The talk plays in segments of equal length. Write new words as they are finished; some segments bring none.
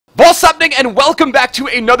What's happening, and welcome back to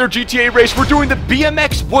another GTA race. We're doing the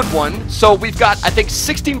BMX Wood one. So we've got, I think,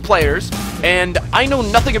 16 players, and I know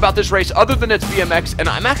nothing about this race other than it's BMX, and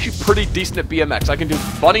I'm actually pretty decent at BMX. I can do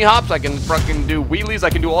bunny hops, I can fucking do wheelies,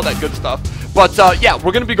 I can do all that good stuff. But yeah,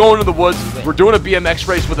 we're gonna be going to the woods. We're doing a BMX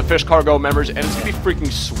race with the Fish Cargo members, and it's gonna be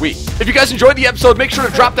freaking sweet. If you guys enjoyed the episode, make sure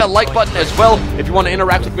to drop that like button as well. If you want to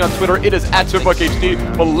interact with me on Twitter, it is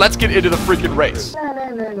 @ZwePlays. But let's get into the freaking race.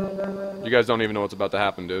 You guys don't even know what's about to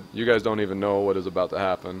happen, dude. You guys don't even know what is about to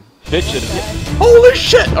happen. Holy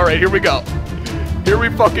shit! Alright, here we go. Here we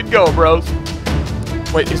fucking go, bros.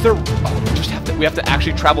 Wait, is there... Oh, we have to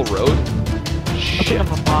actually travel road? Shit.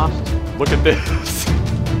 Look at this.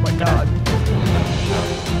 Oh my god.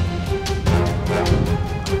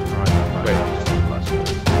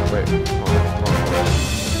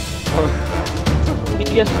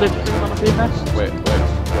 Wait.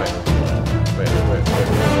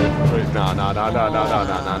 No.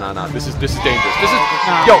 This is dangerous. This is...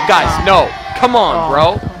 Yo, guys, no. Come on,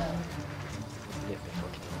 bro.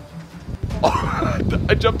 Oh,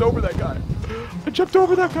 I jumped over that guy.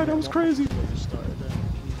 That was crazy.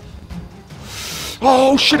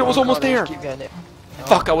 Oh shit, it was almost there.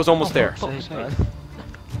 Fuck, I was almost there. I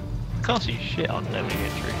can't see shit on the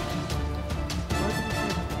entry.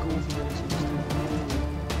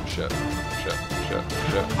 Shit.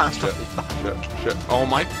 Oh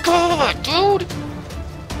my god, dude!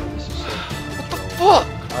 What the fuck?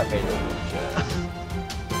 I made it.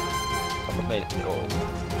 I made it go.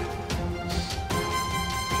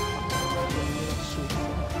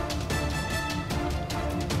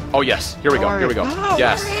 Oh yes, here we go. No,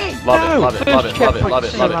 yes, love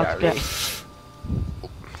it.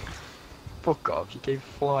 Fuck off, you came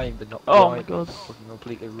flying but not oh my god. Fucking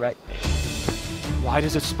completely wrecked me. Why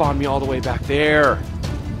does it spawn me all the way back there?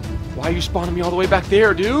 Why are you spawning me all the way back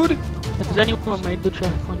there, dude? Has anyone made the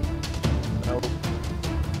checkpoint? No.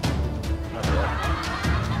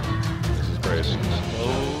 This is crazy.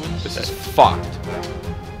 This is fucked.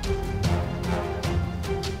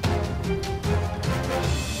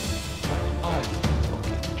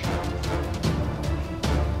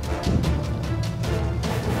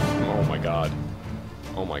 Oh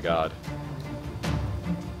my god.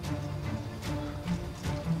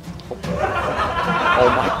 Oh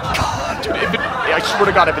my god, dude, I swear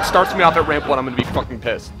to god, if it starts me off at ramp 1, I'm gonna be fucking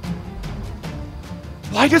pissed.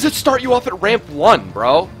 Why does it start you off at ramp 1,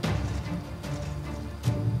 bro?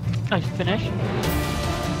 Nice finish.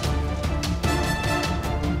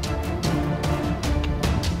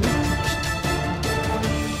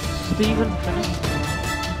 Steven finished.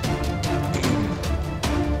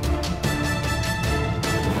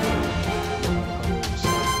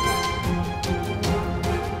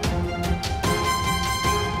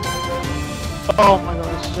 Oh my god,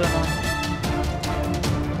 it's so annoying.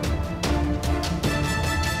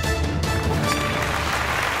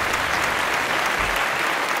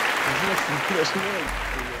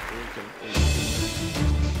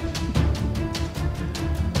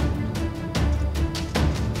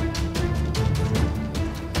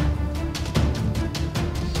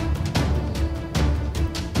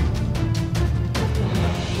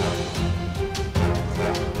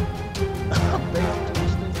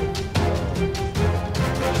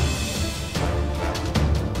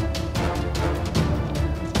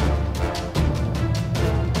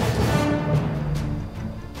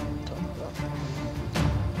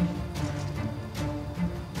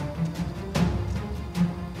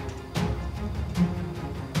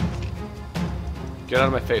 Get out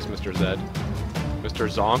of my face, Mr. Zed. Mr.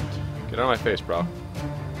 Zonk. Get out of my face, bro.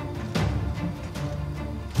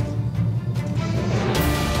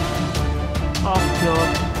 Oh god.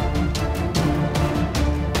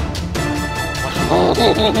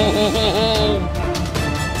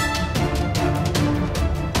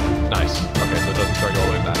 Nice. Okay, so it doesn't try to go all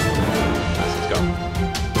the way back. Nice, let's go.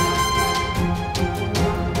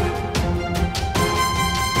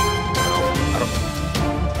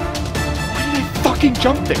 Fucking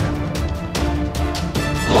jump there.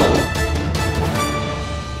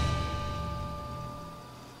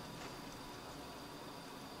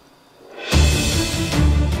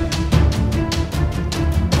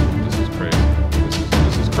 This is crazy.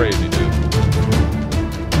 This is crazy, dude.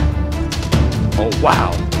 Oh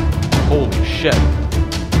wow. Holy shit.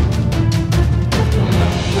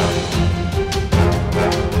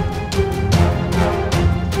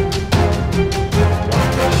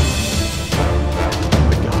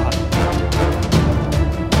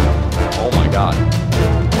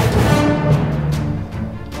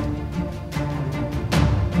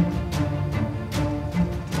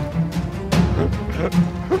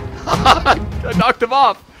 I knocked him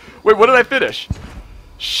off. Wait, what did I finish?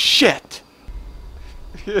 Shit!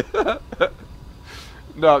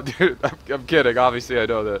 No, dude, I'm kidding. Obviously, I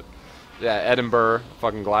know that. Yeah, Edinburgh,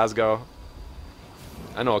 fucking Glasgow.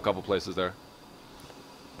 I know a couple places there.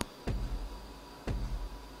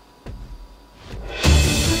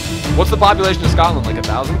 What's the population of Scotland? Like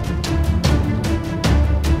 1,000?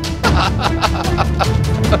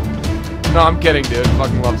 No, I'm kidding, dude.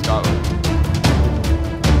 Fucking love Scotland.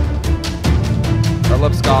 I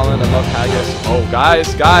love Scotland. I love haggis. Oh,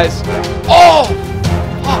 guys. Oh!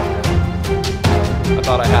 Fuck! I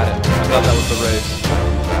thought I had it. I thought that was the race.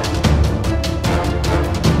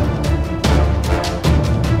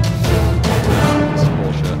 This is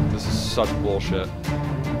bullshit. This is such bullshit.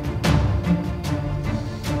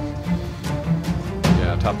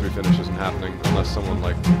 Yeah, top 3 finish isn't happening unless someone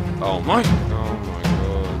like... Oh my god.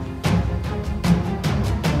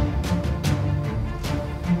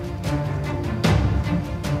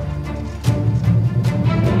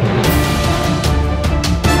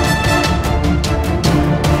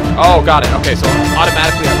 Oh, got it. Okay, so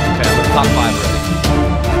automatically I'm in the top 5 already.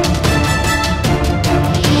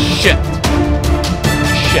 Shit.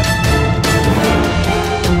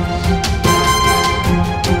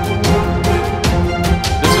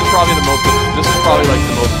 This is probably like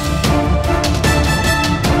the most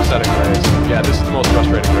upsetting race. Yeah, this is the most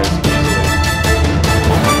frustrating race easily.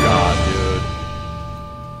 Oh my god, dude.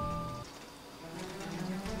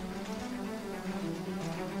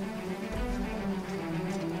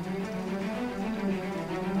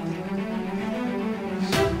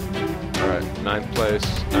 Alright, 9th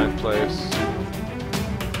place.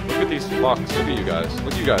 Look at these fucks. Look at you guys.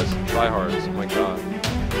 Look at you guys. Tryhards. Oh my god.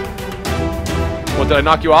 What, did I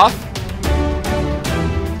knock you off?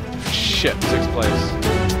 Shit, 6th place.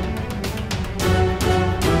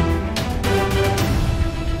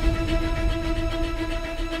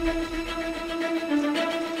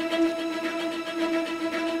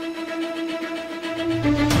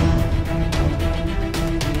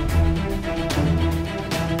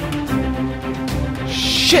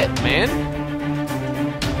 Shit, man!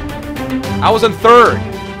 I was in 3rd!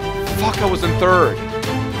 Fuck, I was in 3rd!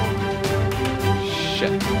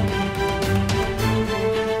 Shit.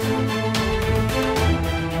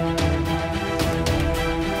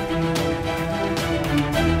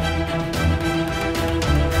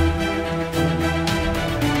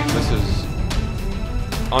 This is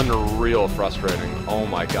unreal frustrating. Oh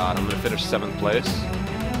my god, I'm gonna finish 7th place.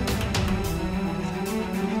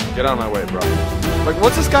 Get out of my way, bro. Like,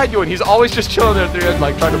 what's this guy doing? He's always just chilling there at the end,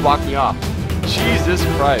 like, trying to block me off. Jesus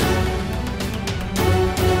Christ.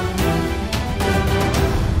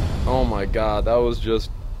 Oh my god, that was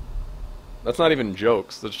just... That's not even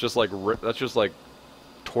jokes. That's just like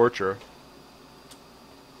torture.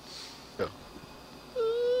 That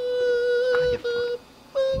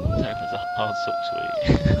was so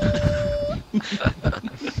sweet.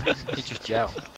 It's just gel.